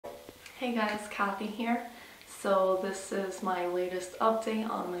Hey guys, Kathy here. So this is my latest update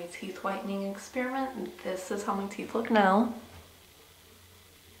on my teeth whitening experiment. This is how my teeth look now.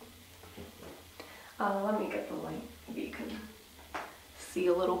 Let me get the light, maybe you can see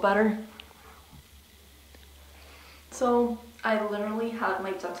a little better. So I literally had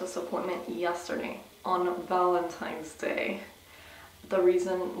my dentist appointment yesterday on Valentine's Day. The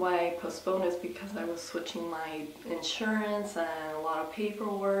reason why I postponed is because I was switching my insurance and a lot of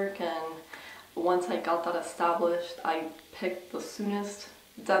paperwork, and once I got that established, I picked the soonest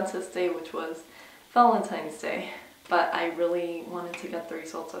dentist day, which was Valentine's Day. But I really wanted to get the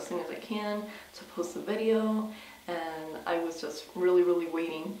results as soon as I can to post the video, and I was just really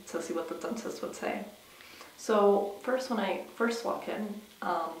waiting to see what the dentist would say. So first, when I first walk in,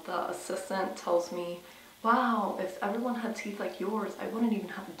 the assistant tells me, wow, if everyone had teeth like yours, I wouldn't even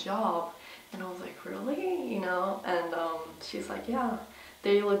have a job. And I was like, really? And she's like, yeah,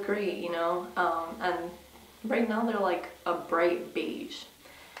 they look great, and right now they're like a bright beige.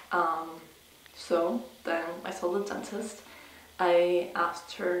 So then I saw the dentist. I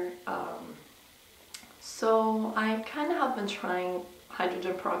asked her, so I kind of have been trying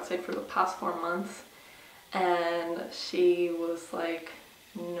hydrogen peroxide for the past 4 months, and she was like,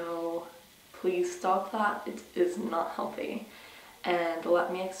 no, please stop that. It is not healthy. And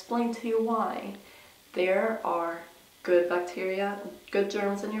let me explain to you why. There are good bacteria, good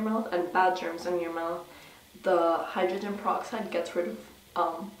germs in your mouth, and bad germs in your mouth. The hydrogen peroxide gets rid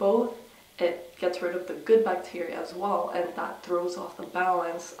of both. It gets rid of the good bacteria as well, and that throws off the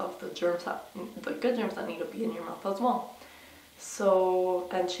balance of the good germs that need to be in your mouth as well. So,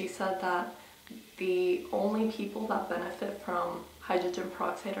 and she said that the only people that benefit from hydrogen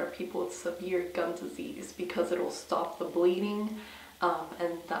peroxide are people with severe gum disease, because it'll stop the bleeding,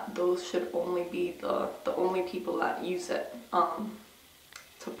 and that those should only be the only people that use it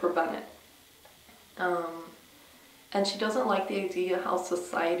to prevent it. And she doesn't like the idea how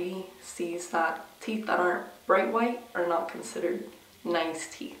society sees that teeth that aren't bright white are not considered nice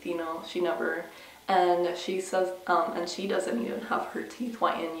teeth, She never, and she says, and she doesn't even have her teeth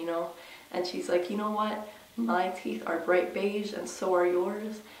whitened, And she's like, you know what? My teeth are bright beige and so are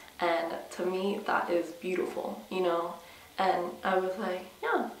yours. And to me, that is beautiful, And I was like,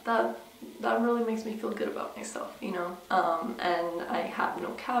 yeah, that really makes me feel good about myself, And I have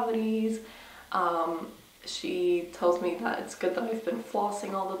no cavities. She tells me that it's good that I've been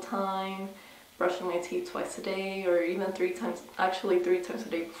flossing all the time, brushing my teeth twice a day, or even 3 times, actually 3 times a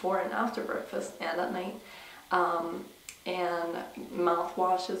day before and after breakfast and at night. And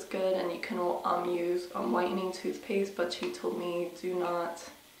mouthwash is good, and you can use whitening toothpaste, but she told me do not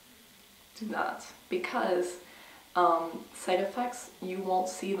do that, because side effects, you won't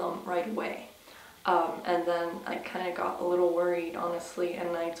see them right away. And then I kind of got a little worried, honestly,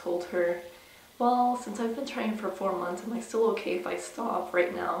 and I told her, well, since I've been trying for 4 months, am I still okay if I stop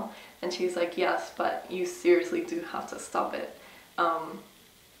right now? And she's like, yes, but you seriously do have to stop it.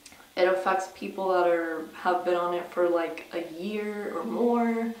 It affects people that have been on it for like a year or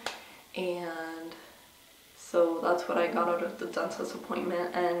more, and so that's what I got out of the dentist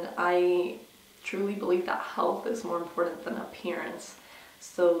appointment. And I truly believe that health is more important than appearance.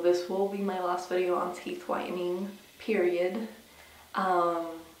 So this will be my last video on teeth whitening, period,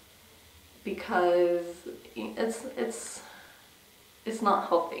 because it's not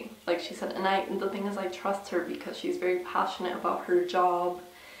healthy, like she said. And the thing is, I trust her because she's very passionate about her job.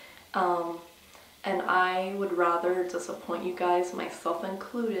 And I would rather disappoint you guys, myself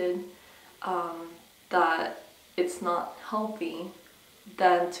included, that it's not healthy,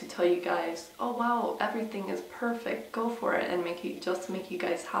 than to tell you guys, oh wow, everything is perfect, go for it, and just to make you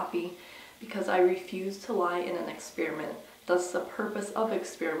guys happy, because I refuse to lie in an experiment. That's the purpose of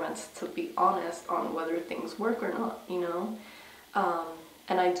experiments, to be honest on whether things work or not,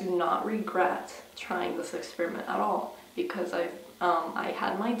 And I do not regret trying this experiment at all, because I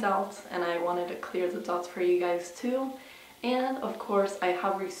had my doubts, and I wanted to clear the doubts for you guys too. And of course, I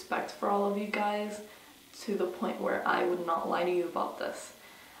have respect for all of you guys to the point where I would not lie to you about this.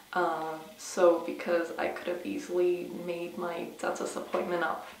 So because I could have easily made my dentist appointment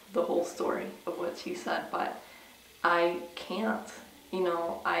up the whole story of what she said, but I can't.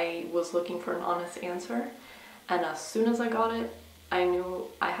 I was looking for an honest answer, and as soon as I got it, I knew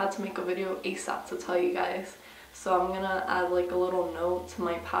I had to make a video ASAP to tell you guys. So I'm gonna add like a little note to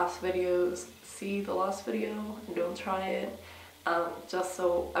my past videos. See the last video, don't try it, just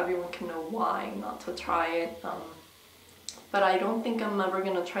so everyone can know why not to try it. But I don't think I'm ever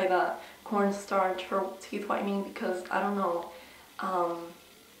gonna try that cornstarch for teeth whitening, because I don't know,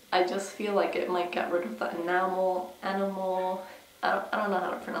 I just feel like it might get rid of the enamel. I don't know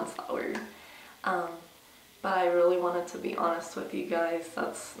how to pronounce that word. But I really wanted to be honest with you guys.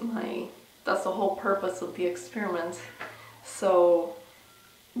 That's the whole purpose of the experiment. So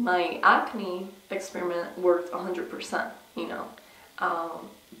my acne experiment worked 100%, you know.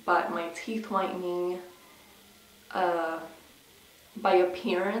 But my teeth whitening, by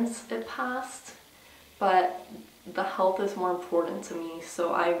appearance it passed, but the health is more important to me,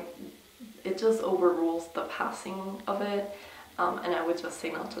 so it just overrules the passing of it, and I would just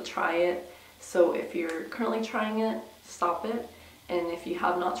say not to try it. So if you're currently trying it, stop it, and if you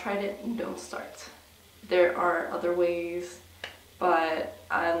have not tried it, don't start. There are other ways, but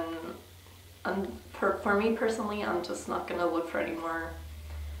for me personally, I'm just not gonna look for any more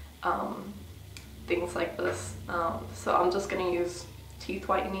things like this. So I'm just gonna use teeth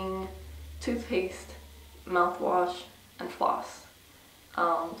whitening, toothpaste, mouthwash, and floss.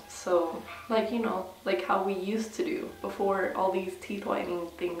 So like, you know, like how we used to do before all these teeth whitening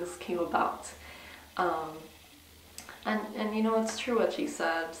things came about. And you know, it's true what she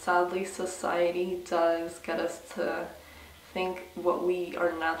said. Sadly, society does get us to think what we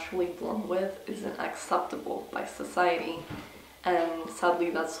are naturally born with isn't acceptable by society. And sadly,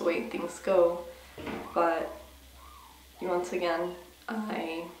 that's the way things go. But once again,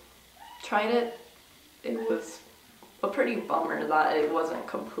 I tried it. It was a pretty bummer that it wasn't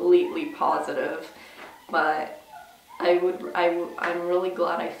completely positive, but I'm really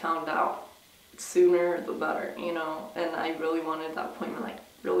glad I found out. Sooner the better, you know, and I really wanted that appointment like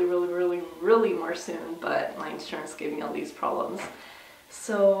really more soon, but my insurance gave me all these problems.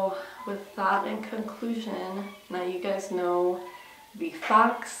 So with that in conclusion, now you guys know the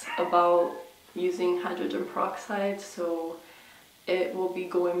facts about using hydrogen peroxide. So it will be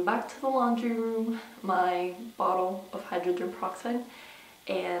going back to the laundry room, my bottle of hydrogen peroxide.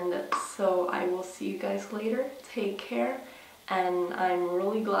 And so I will see you guys later. Take care. And I'm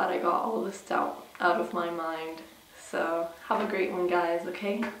really glad I got all this doubt out of my mind. So have a great one, guys,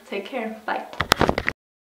 okay? Take care. Bye.